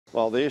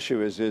Well, the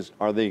issue is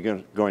are they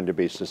going to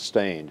be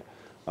sustained?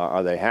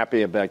 Are they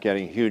happy about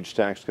getting huge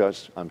tax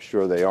cuts? I'm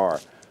sure they are.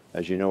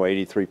 As you know,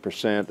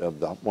 83% of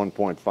the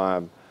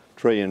 $1.5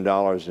 trillion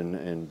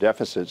in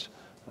deficits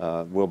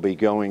will be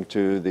going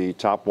to the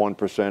top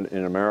 1%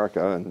 in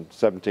America and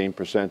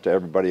 17% to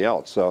everybody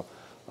else. So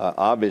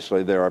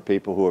obviously there are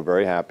people who are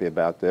very happy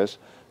about this,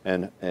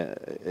 and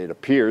it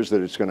appears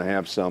that it's going to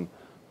have some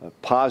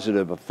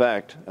positive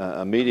effect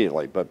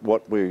immediately. But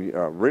what we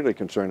are really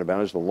concerned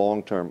about is the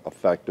long-term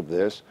effect of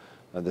this,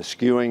 the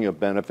skewing of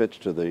benefits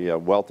to the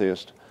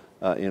wealthiest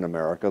in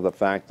America, the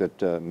fact that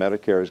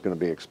Medicare is going to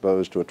be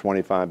exposed to a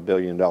 $25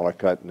 billion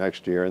cut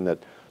next year, and that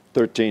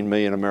 13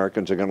 million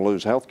Americans are going to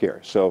lose health care.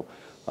 So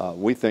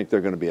we think there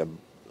are going to be a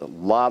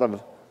lot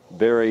of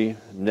very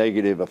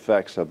negative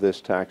effects of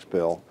this tax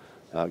bill,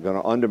 going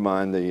to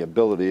undermine the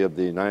ability of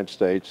the United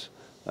States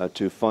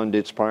to fund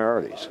its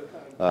priorities.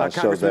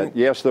 So that,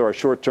 yes, there are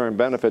short-term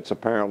benefits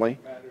apparently,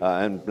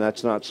 and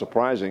that's not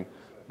surprising,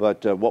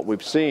 but what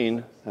we've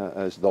seen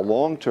as the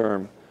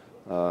long-term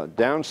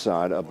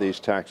downside of these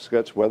tax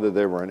cuts, whether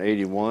they were in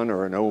 81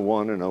 or in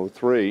 01 and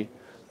 03,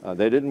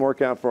 they didn't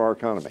work out for our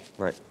economy.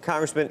 Right.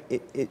 Congressman,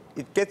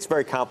 it gets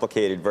very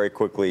complicated very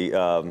quickly.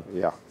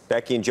 Yeah.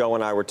 Becky and Joe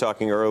and I were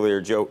talking earlier.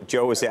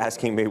 Joe was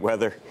asking me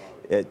whether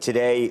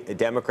today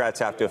Democrats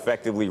have to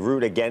effectively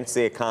root against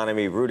the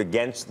economy, root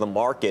against the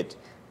market,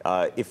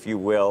 if you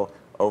will,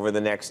 over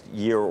the next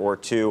year or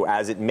two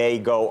as it may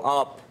go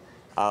up,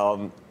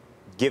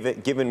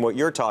 given what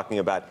you're talking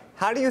about.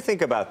 How do you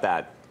think about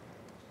that?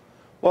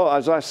 Well,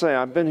 as I say,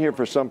 I've been here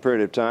for some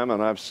period of time,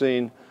 and I've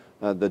seen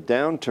the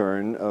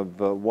downturn of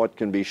what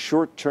can be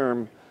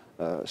short-term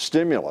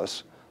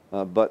stimulus,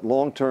 but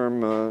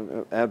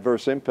long-term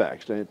adverse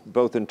impacts,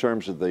 both in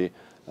terms of the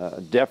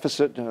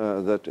deficit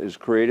that is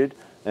created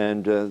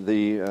and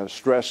the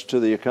stress to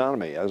the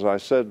economy. As I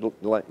said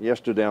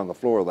yesterday on the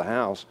floor of the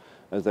House,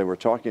 as they were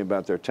talking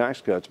about their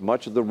tax cuts,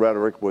 much of the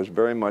rhetoric was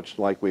very much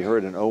like we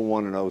heard in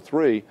 01 and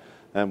 03.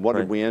 And what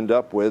did we end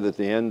up with at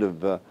the end of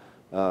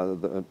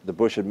the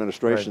Bush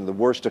administration? The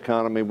worst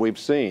economy we've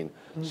seen.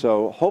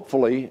 So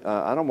hopefully,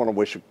 I don't want to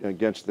wish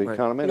against the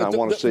economy, and I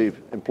want to see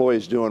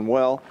employees doing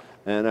well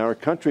and our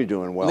country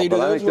doing well. Leader,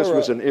 but I think this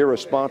was an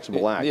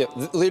irresponsible act. Yeah,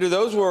 Leader,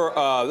 those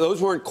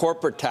weren't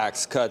corporate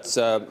tax cuts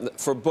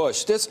for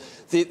Bush.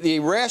 The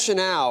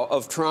rationale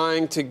of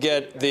trying to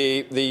get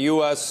the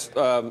U.S.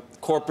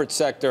 Corporate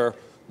sector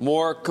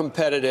more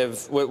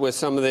competitive with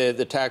some of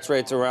the tax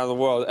rates around the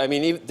world. I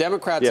mean, even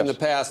Democrats in the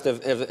past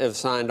have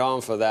signed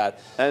on for that.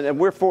 And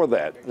we're for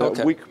that.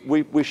 Okay.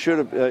 We should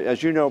have,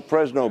 as you know,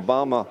 President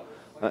Obama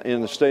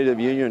in the State of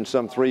the Union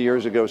some 3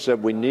 years ago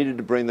said we needed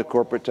to bring the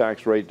corporate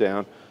tax rate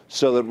down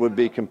so that it would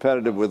be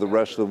competitive with the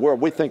rest of the world.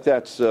 We think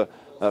that's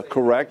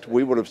correct.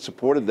 We would have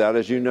supported that.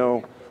 As you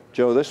know,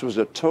 Joe, this was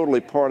a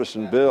totally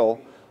partisan bill,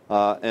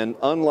 and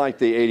unlike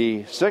the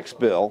 '86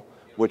 bill,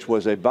 which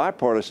was a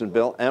bipartisan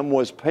bill and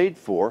was paid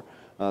for,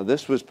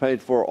 this was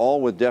paid for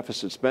all with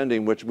deficit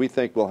spending, which we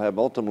think will have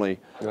ultimately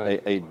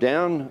a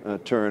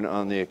downturn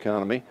on the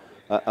economy.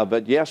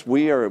 But yes,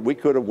 we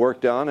could have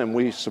worked on, and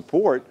we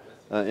support,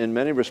 in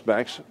many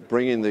respects,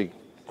 bringing the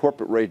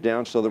corporate rate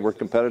down so that we're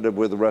competitive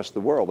with the rest of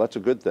the world. That's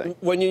a good thing.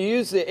 When you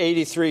use the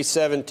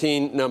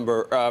 8317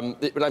 number,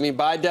 I mean,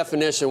 by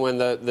definition, when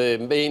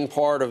the main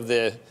part of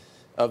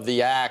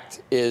the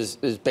act is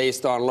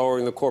based on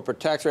lowering the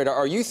corporate tax rate,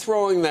 are you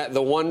throwing that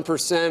the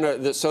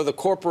 1%, so the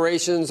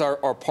corporations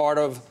are part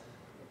of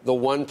the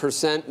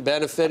 1%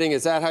 benefiting?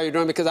 Is that how you're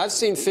doing? Because I've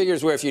seen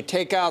figures where if you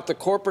take out the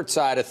corporate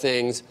side of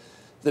things,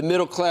 the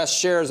middle class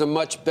shares a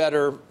much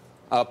better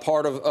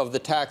part of the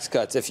tax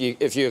cuts. If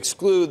you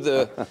exclude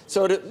the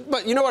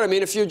but you know what I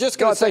mean. If you're just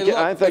going to say,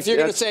 look, if you're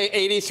going to say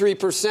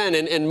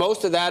 83%, and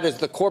most of that is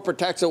the corporate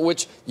tax,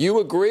 which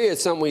you agree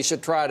is something we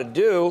should try to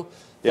do.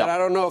 But I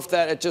don't know if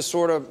that it just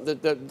sort of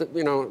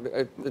you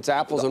know, it's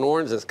apples and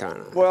oranges kind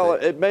of. Well,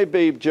 it may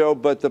be, Joe,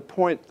 but the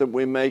point that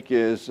we make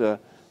is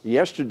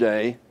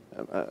yesterday,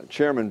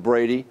 Chairman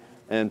Brady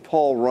and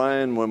Paul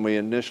Ryan, when we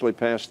initially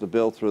passed the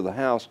bill through the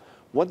House,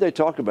 what did they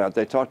talk about?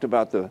 They talked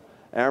about the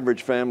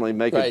average family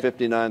making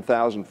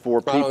 $59,000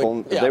 for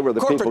people. They were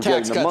the people getting the money. Corporate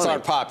tax cuts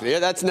aren't popular.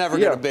 That's never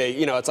going to be,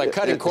 you know, it's like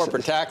cutting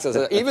corporate taxes.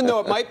 Even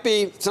though it might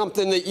be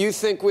something that you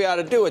think we ought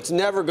to do, it's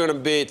never going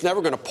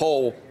to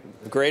poll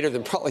greater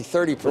than probably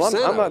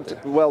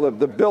 30%. Well,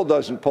 the bill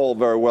doesn't poll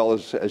very well,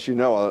 as you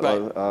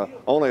know.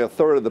 Only a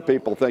third of the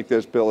people think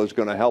this bill is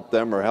going to help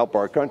them or help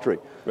our country.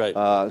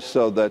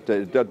 So that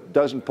it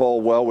doesn't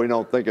poll well. We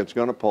don't think it's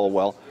going to poll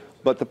well.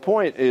 But the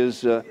point is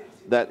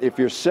that if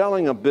you're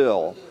selling a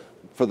bill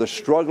for the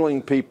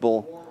struggling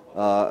people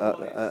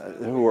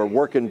who are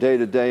working day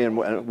to day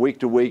and week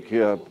to week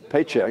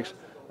paychecks,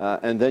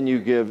 and then you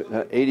give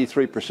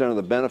 83% of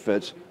the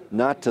benefits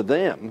not to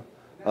them,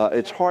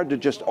 it's hard to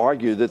just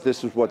argue that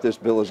this is what this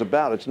bill is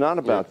about. It's not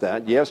about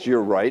that. Yes,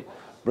 you're right.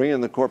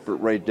 Bringing the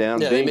corporate rate down,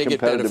 being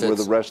competitive with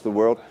the rest of the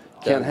world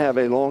can have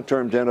a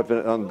long-term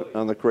benefit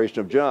on the creation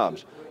of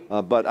jobs.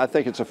 But I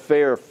think it's a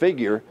fair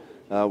figure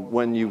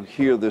when you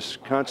hear this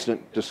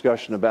constant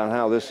discussion about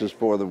how this is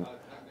for the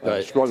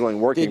struggling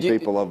working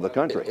people of the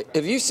country.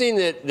 Have you seen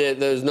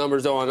those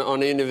numbers on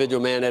the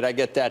individual mandate? I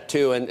get that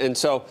too. And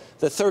so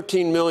the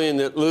 13 million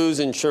that lose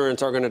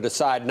insurance are going to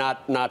decide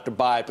not to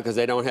buy it because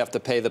they don't have to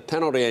pay the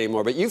penalty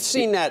anymore. But you've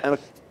seen that.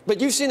 But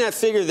you've seen that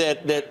figure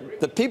that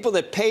the people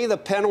that pay the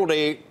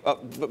penalty,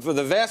 for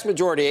the vast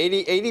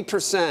majority,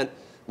 80%,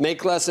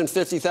 make less than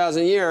 $50,000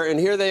 a year, and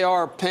here they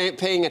are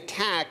paying a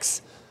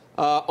tax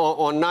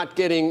on not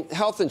getting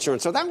health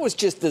insurance. So that's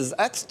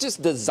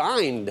just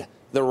designed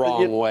the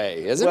wrong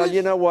way, isn't it? Well,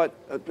 you know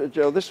what,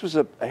 Joe, this was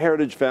a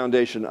Heritage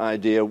Foundation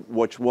idea,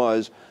 which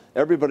was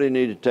everybody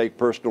needed to take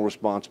personal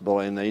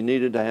responsibility, and they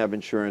needed to have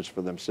insurance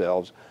for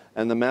themselves.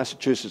 And the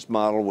Massachusetts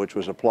model, which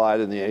was applied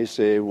in the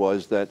ACA,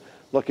 was that,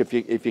 look, if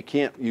you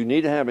can't, you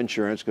need to have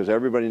insurance because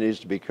everybody needs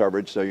to be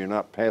covered, so you're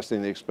not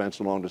passing the expense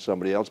along to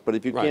somebody else. But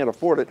if you can't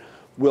afford it,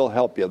 we'll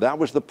help you. That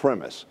was the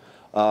premise.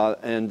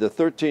 And the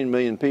 13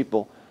 million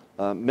people,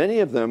 many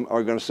of them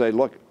are going to say,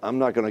 look, I'm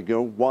not going to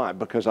go. Why?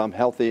 Because I'm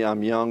healthy,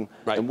 I'm young.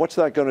 And what's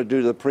that going to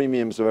do to the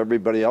premiums of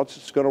everybody else?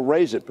 It's going to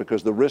raise it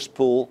because the risk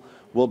pool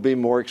will be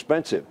more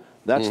expensive.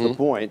 That's the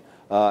point.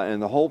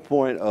 And the whole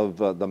point of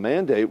the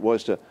mandate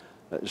was to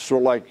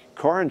sort of like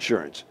car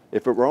insurance.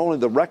 If it were only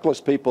the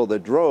reckless people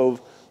that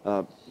drove,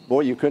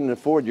 boy, you couldn't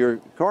afford your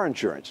car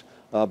insurance.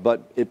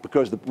 But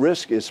because the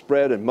risk is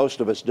spread and most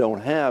of us don't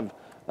have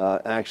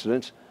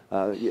accidents,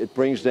 it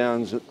brings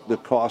down the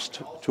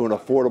cost to an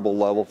affordable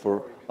level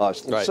for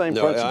us. The same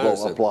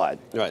principle applied.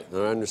 Right, I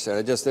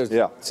understand.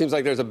 It seems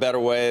like there's a better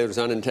way. There's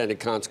unintended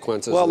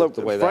consequences. Well,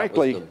 the way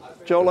frankly, that was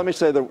done. Joe, let me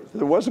say there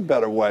was a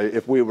better way.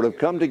 If we would have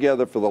come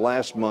together for the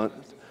last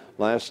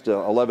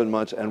 11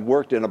 months and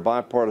worked in a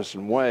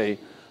bipartisan way,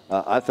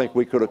 I think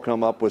we could have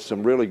come up with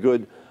some really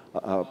good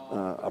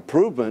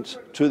improvements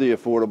to the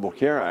Affordable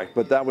Care Act.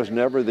 But that was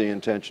never the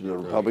intention of the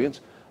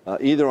Republicans,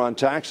 either on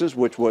taxes,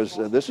 which was,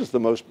 this is the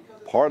most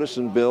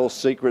partisan bill,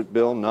 secret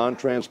bill,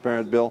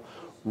 non-transparent bill,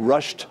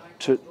 rushed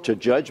to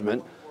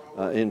judgment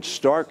in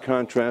stark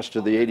contrast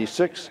to the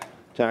 '86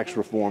 tax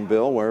reform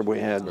bill, where we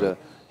had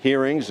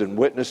hearings and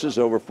witnesses,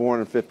 over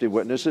 450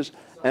 witnesses,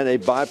 and a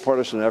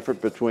bipartisan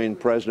effort between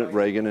President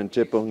Reagan and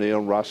Tip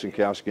O'Neill,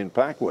 Rostenkowski, and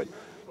Packwood.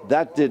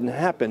 That didn't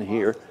happen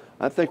here.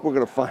 I think we're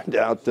going to find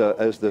out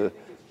as the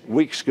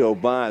weeks go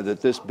by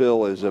that this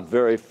bill is a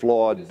very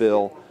flawed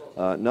bill,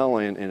 not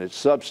only in its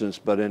substance,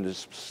 but in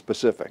its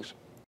specifics.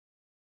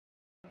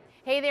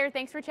 Hey there,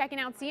 thanks for checking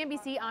out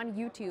CNBC on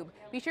YouTube.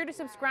 Be sure to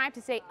subscribe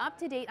to stay up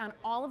to date on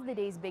all of the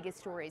day's biggest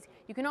stories.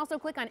 You can also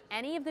click on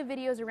any of the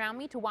videos around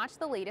me to watch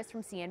the latest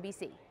from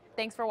CNBC.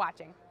 Thanks for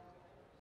watching.